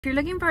If you're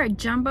looking for a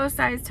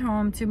jumbo-sized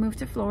home to move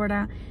to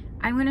Florida,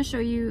 I'm going to show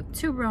you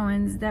two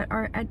Rowans that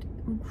are at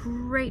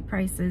great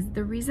prices.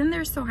 The reason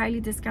they're so highly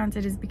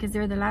discounted is because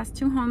they're the last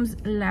two homes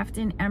left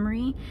in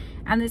Emory,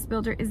 and this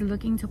builder is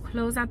looking to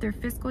close out their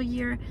fiscal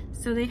year,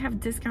 so they have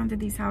discounted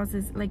these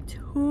houses like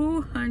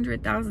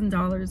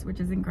 $200,000,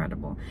 which is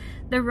incredible.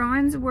 The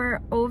Rowans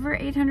were over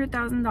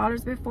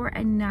 $800,000 before,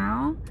 and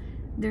now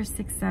they're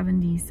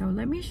 $670,000. So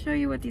let me show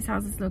you what these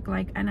houses look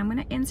like, and I'm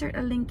going to insert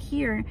a link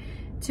here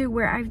to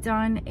where I've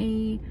done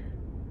a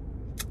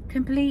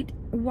complete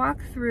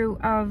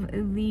walkthrough of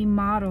the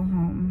model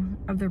home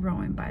of the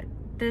Rowan. But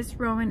this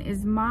Rowan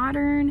is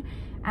modern,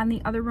 and the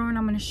other Rowan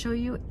I'm going to show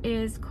you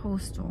is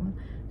coastal.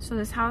 So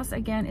this house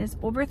again is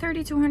over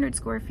 3,200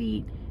 square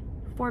feet,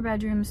 4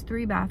 bedrooms,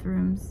 3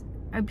 bathrooms,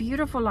 a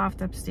beautiful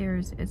loft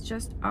upstairs. It's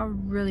just a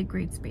really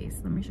great space.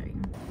 Let me show you.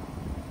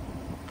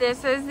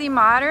 This is the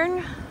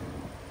modern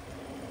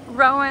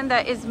Rowan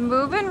that is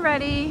move-in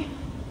ready.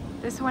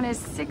 This one is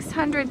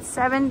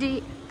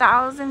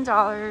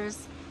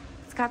 $670,000.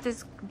 It's got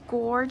this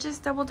gorgeous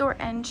double door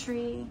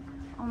entry.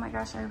 Oh my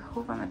gosh, I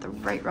hope I'm at the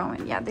right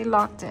Rowan. Yeah, they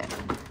locked it,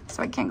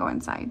 so I can't go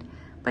inside.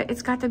 But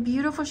it's got the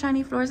beautiful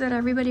shiny floors that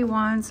everybody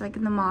wants, like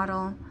in the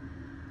model.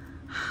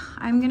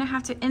 I'm gonna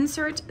have to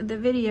insert the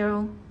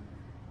video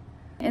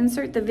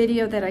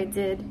that I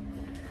did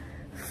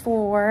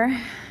for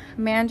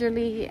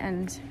Manderley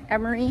and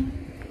Emory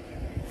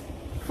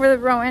for the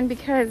Rowan,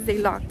 because they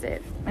locked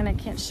it and I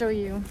can't show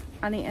you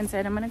on the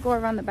inside. I'm gonna go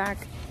around the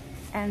back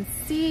and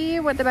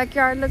see what the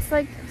backyard looks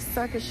like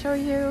so I can show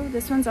you.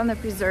 This one's on the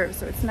preserve,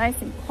 so it's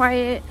nice and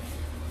quiet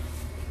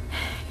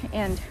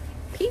and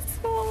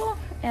peaceful,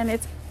 and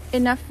it's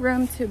enough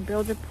room to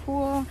build a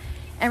pool.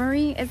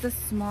 Emory is a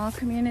small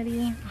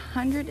community,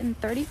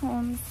 130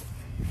 homes,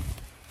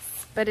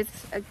 but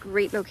it's a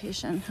great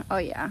location. Oh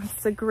yeah,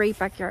 it's a great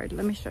backyard.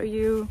 Let me show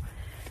you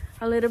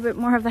a little bit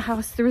more of the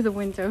house through the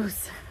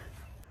windows.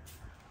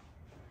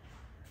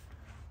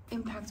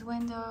 Impact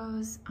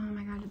windows. Oh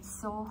my god, it's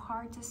so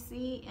hard to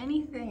see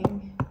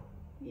anything.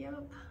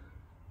 Yep.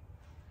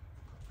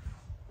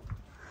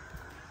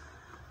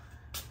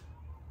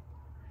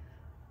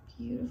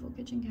 Beautiful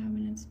kitchen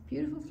cabinets,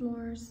 beautiful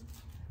floors.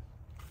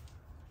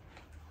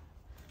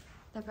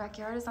 The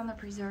backyard is on the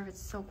preserve.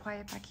 It's so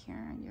quiet back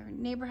here. Your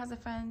neighbor has a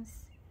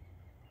fence,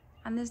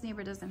 and this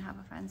neighbor doesn't have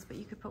a fence, but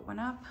you could put one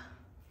up.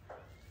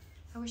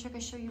 I wish I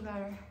could show you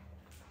better,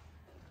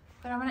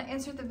 but I'm gonna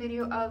insert the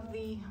video of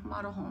the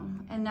model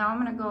home. And now I'm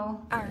gonna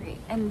go. All right,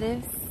 and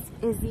this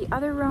is the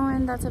other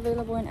Rowan that's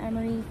available in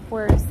Emory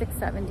for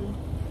 $670,000.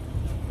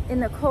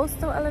 In the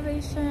coastal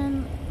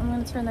elevation, I'm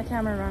gonna turn the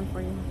camera around for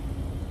you.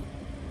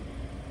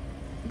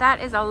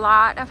 That is a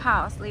lot of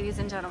house, ladies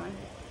and gentlemen.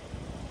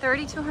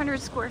 3,200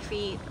 square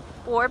feet,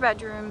 4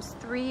 bedrooms,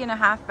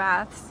 3.5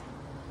 baths.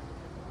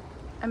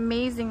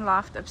 Amazing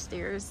loft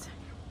upstairs,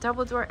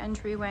 double door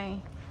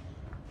entryway.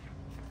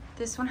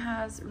 This one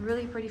has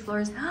really pretty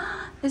floors.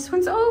 This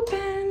one's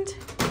opened.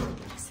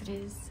 Yes, it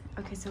is.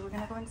 Okay, so we're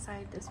gonna go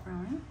inside this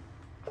room.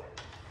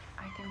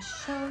 I can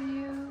show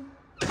you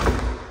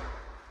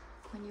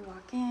when you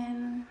walk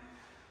in.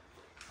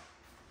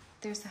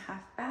 There's a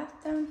half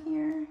bath down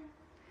here.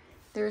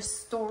 There's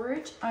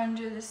storage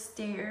under the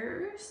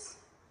stairs.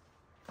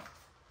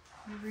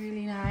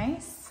 Really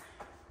nice.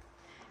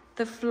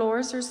 The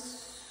floors are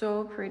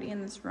so pretty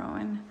in this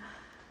Rowan.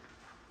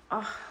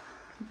 Oh,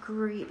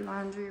 great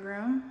laundry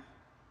room.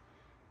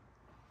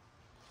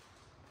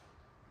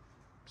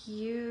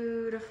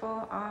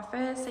 Beautiful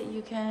office that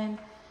you can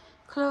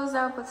close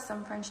up with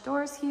some French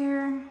doors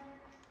here.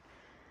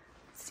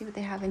 Let's see what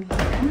they have in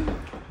here.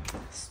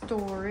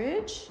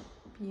 Storage,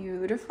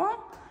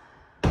 beautiful.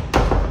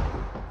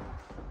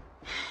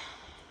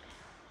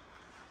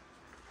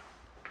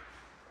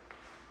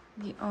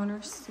 The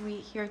owner's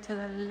suite here to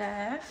the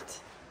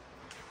left.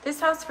 This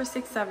house for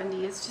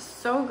 $670,000 is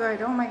just so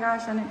good. Oh my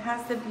gosh, and it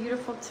has the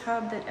beautiful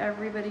tub that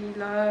everybody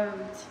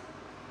loved.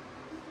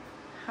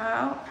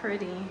 How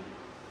pretty.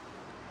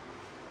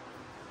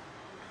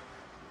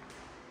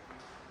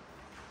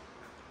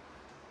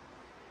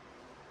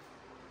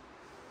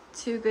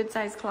 Two good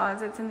sized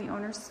closets in the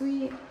owner's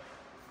suite.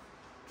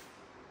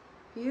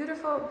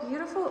 Beautiful,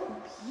 beautiful,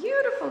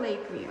 beautiful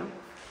lake view.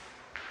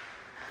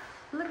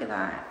 Look at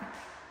that.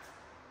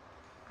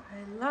 I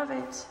love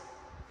it.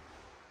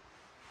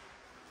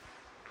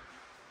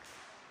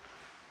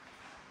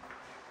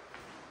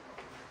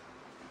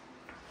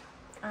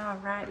 All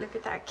right, look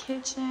at that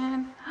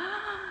kitchen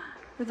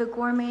with the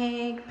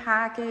gourmet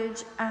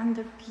package and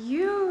the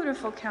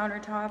beautiful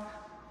countertop.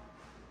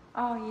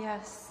 Oh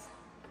yes,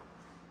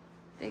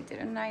 they did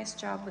a nice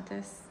job with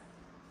this.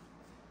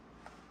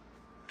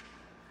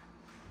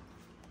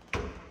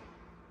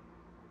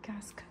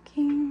 Gas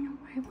cooking.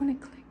 Why won't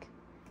it click?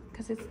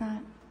 Because it's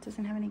not,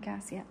 doesn't have any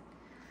gas yet.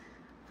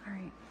 All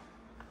right,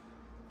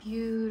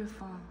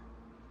 beautiful.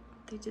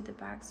 They did the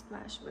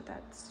backsplash with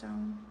that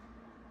stone.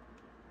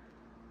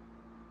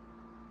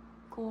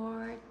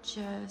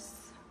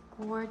 Gorgeous,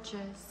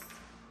 gorgeous.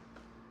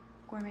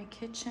 Gourmet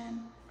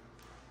kitchen.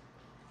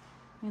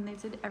 I mean, they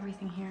did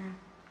everything here.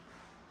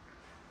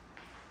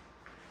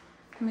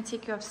 Let me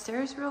take you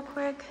upstairs real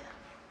quick.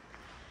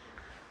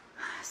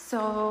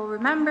 So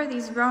remember,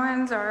 these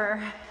Rowans are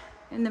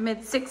in the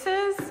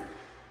mid-6s.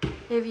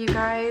 If you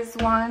guys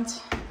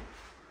want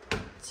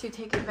to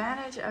take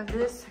advantage of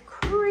this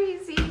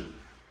crazy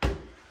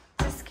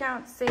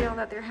discount sale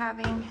that they're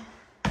having,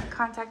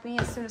 contact me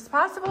as soon as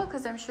possible,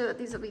 because I'm sure that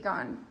these will be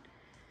gone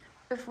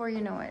before you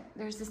know it.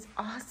 There's this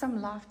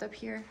awesome loft up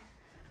here.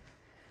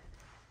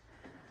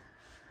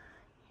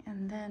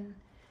 And then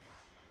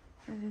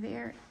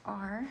there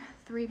are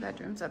 3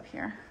 bedrooms up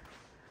here.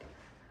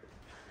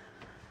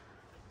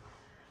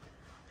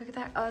 Look at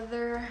that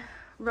other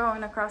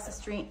Rowan across the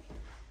street.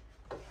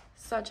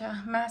 Such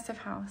a massive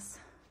house.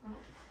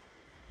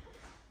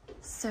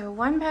 So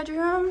 1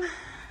 bedroom,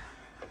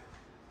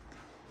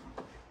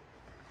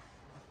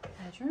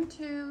 bedroom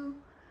 2.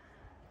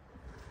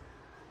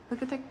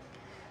 Look at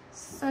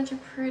such a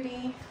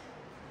pretty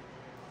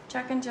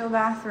Jack and Jill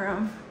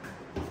bathroom.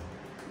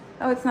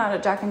 Oh, it's not a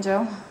Jack and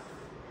Jill.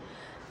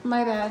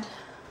 My bad.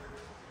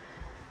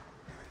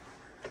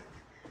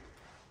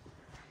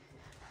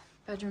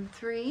 Bedroom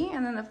 3,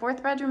 and then the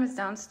 4th bedroom is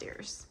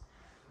downstairs.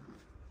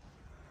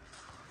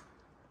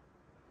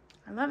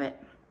 I love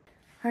it.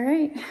 All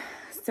right,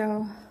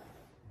 so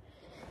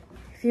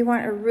if you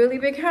want a really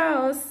big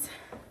house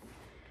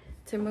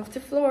to move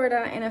to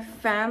Florida in a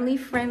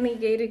family-friendly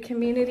gated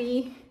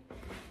community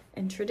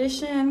and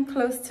tradition,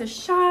 close to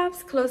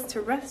shops, close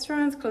to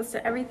restaurants, close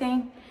to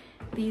everything,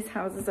 these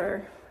houses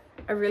are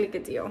a really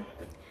good deal.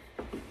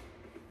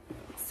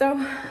 So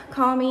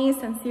call me,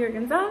 Sonsire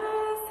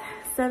Gonzalez,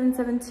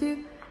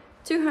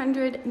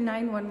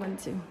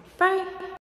 772-200-9112. Bye.